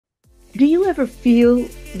Do you ever feel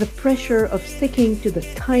the pressure of sticking to the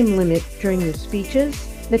time limit during your speeches,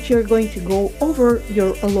 that you're going to go over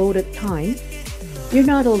your allotted time? You're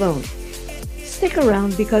not alone. Stick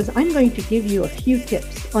around because I'm going to give you a few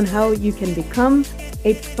tips on how you can become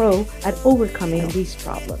a pro at overcoming these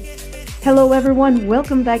problems. Hello everyone,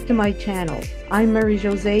 welcome back to my channel. I'm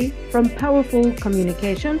Marie-José from Powerful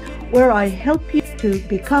Communication, where I help you to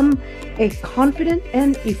become a confident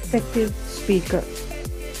and effective speaker.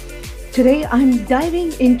 Today I'm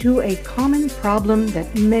diving into a common problem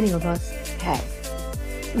that many of us have.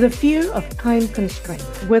 The fear of time constraint,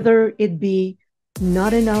 whether it be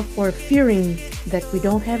not enough or fearing that we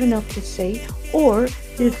don't have enough to say, or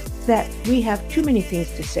that we have too many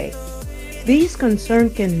things to say. These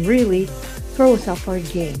concerns can really throw us off our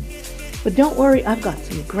game. But don't worry, I've got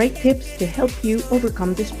some great tips to help you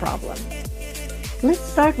overcome this problem. Let's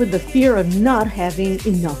start with the fear of not having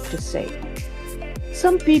enough to say.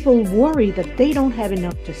 Some people worry that they don't have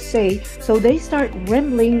enough to say, so they start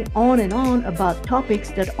rambling on and on about topics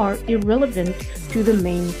that are irrelevant to the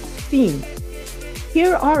main theme.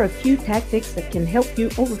 Here are a few tactics that can help you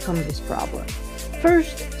overcome this problem.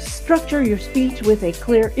 First, structure your speech with a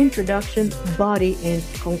clear introduction, body, and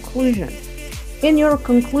conclusion. In your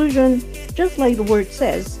conclusion, just like the word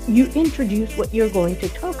says, you introduce what you're going to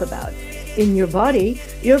talk about. In your body,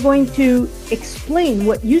 you're going to explain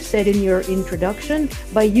what you said in your introduction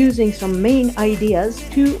by using some main ideas.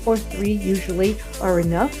 2 or 3 usually are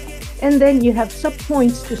enough. And then you have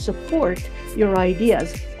subpoints to support your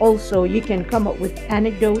ideas. Also, you can come up with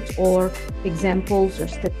anecdotes or examples or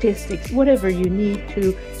statistics, whatever you need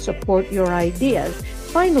to support your ideas.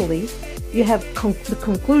 Finally, you have the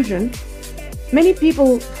conclusion. Many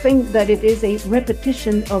people think that it is a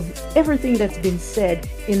repetition of everything that's been said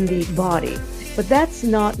in the body, but that's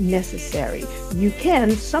not necessary. You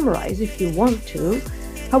can summarize if you want to.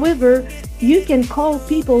 However, you can call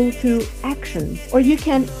people to action, or you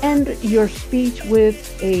can end your speech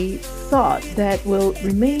with a thought that will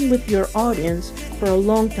remain with your audience for a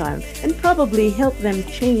long time and probably help them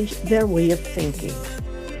change their way of thinking.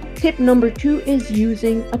 Tip number 2 is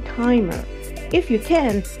using a timer. If you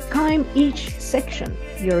can, time each section,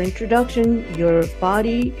 your introduction, your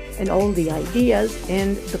body, and all the ideas,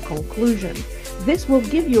 and the conclusion. This will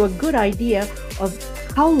give you a good idea of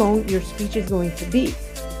how long your speech is going to be.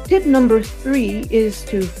 Tip number 3 is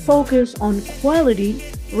to focus on quality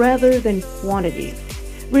rather than quantity.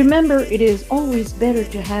 Remember, it is always better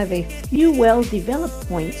to have a few well-developed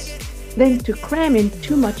points than to cram in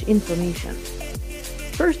too much information.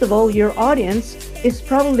 First of all, your audience is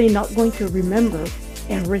probably not going to remember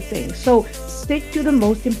everything. So stick to the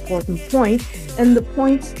most important point and the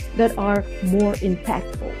points that are more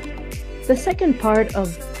impactful. The second part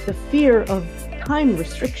of the fear of time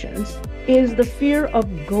restrictions is the fear of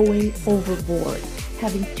going overboard,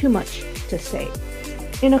 having too much to say.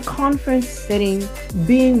 In a conference setting,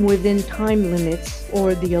 being within time limits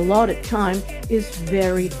or the allotted time is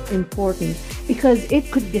very important because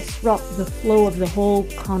it could disrupt the flow of the whole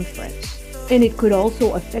conference. And it could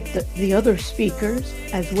also affect the other speakers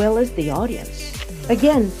as well as the audience.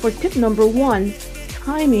 Again, for tip number 1,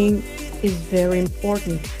 timing is very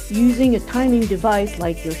important. Using a timing device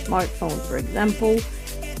like your smartphone, for example,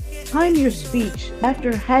 time your speech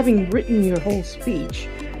after having written your whole speech.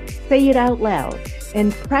 Say it out loud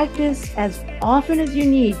and practice as often as you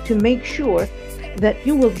need to make sure that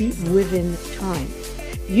you will be within time.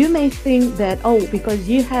 You may think that, because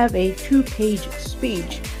you have a 2-page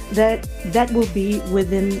speech, that will be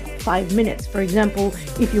within 5 minutes, for example,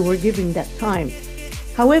 if you were giving that time.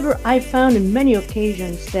 However, I found in many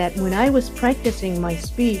occasions that when I was practicing my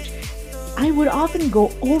speech, I would often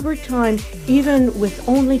go over time even with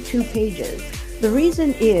only 2 pages. The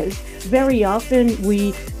reason is, very often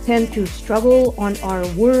we tend to struggle on our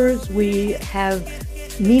words. We have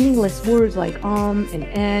meaningless words like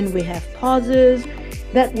and. We have pauses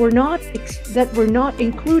that were not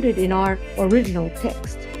included in our original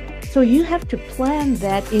text. So you have to plan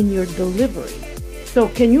that in your delivery. So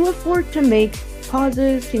can you afford to make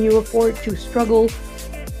pauses? Can you afford to struggle,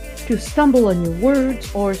 to stumble on your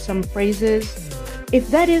words or some phrases? If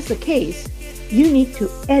that is the case, you need to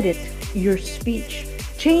edit your speech.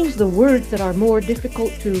 Change the words that are more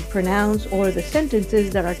difficult to pronounce or the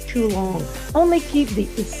sentences that are too long. Only keep the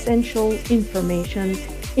essential information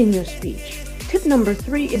in your speech. Tip number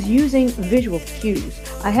 3 is using visual cues.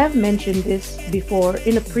 I have mentioned this before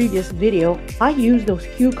in a previous video. I use those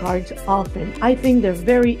cue cards often. I think they're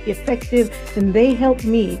very effective and they help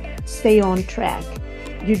me stay on track.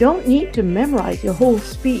 You don't need to memorize your whole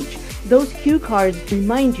speech. Those cue cards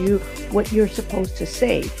remind you what you're supposed to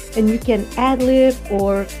say, and you can ad-lib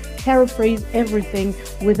or paraphrase everything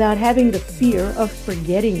without having the fear of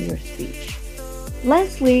forgetting your speech.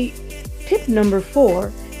 Lastly, tip number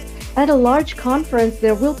 4. At a large conference,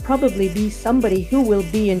 there will probably be somebody who will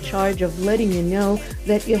be in charge of letting you know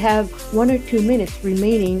that you have 1 or 2 minutes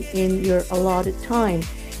remaining in your allotted time.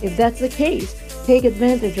 If that's the case, take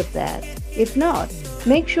advantage of that. If not,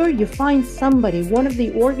 make sure you find somebody, one of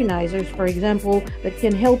the organizers, for example, that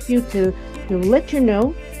can help you to let you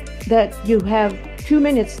know that you have 2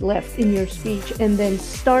 minutes left in your speech, and then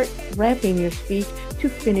start wrapping your speech to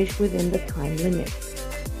finish within the time limit.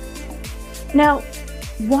 Now,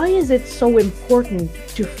 why is it so important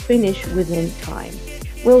to finish within time?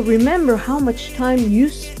 Well, remember how much time you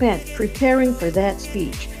spent preparing for that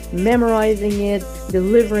speech, memorizing it,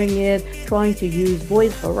 delivering it, trying to use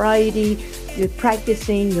voice variety, you're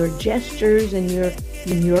practicing your gestures and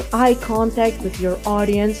your eye contact with your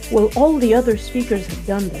audience. Well, all the other speakers have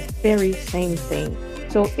done the very same thing.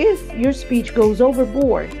 So if your speech goes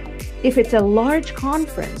overboard, if it's a large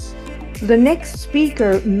conference, the next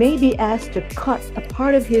speaker may be asked to cut a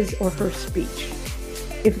part of his or her speech.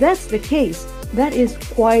 If that's the case, that is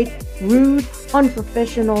quite rude,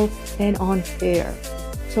 unprofessional, and unfair.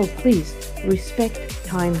 So please respect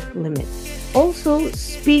time limits. Also,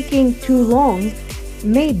 speaking too long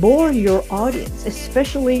may bore your audience,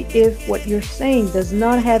 especially if what you're saying does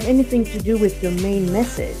not have anything to do with your main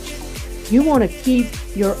message. You want to keep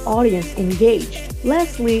your audience engaged.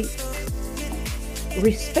 Lastly,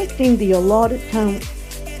 respecting the allotted time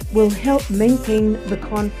will help maintain the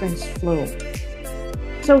conference flow.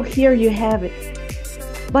 So here you have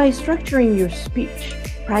it. By structuring your speech,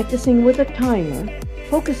 practicing with a timer,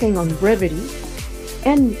 focusing on brevity,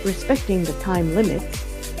 and respecting the time limits,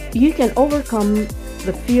 you can overcome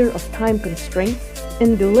the fear of time constraints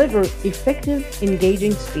and deliver effective,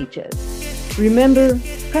 engaging speeches. Remember,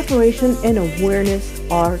 preparation and awareness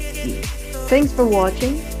are key. Thanks for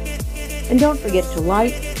watching. And don't forget to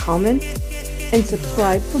like, comment, and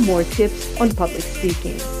subscribe for more tips on public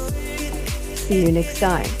speaking. See you next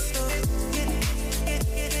time.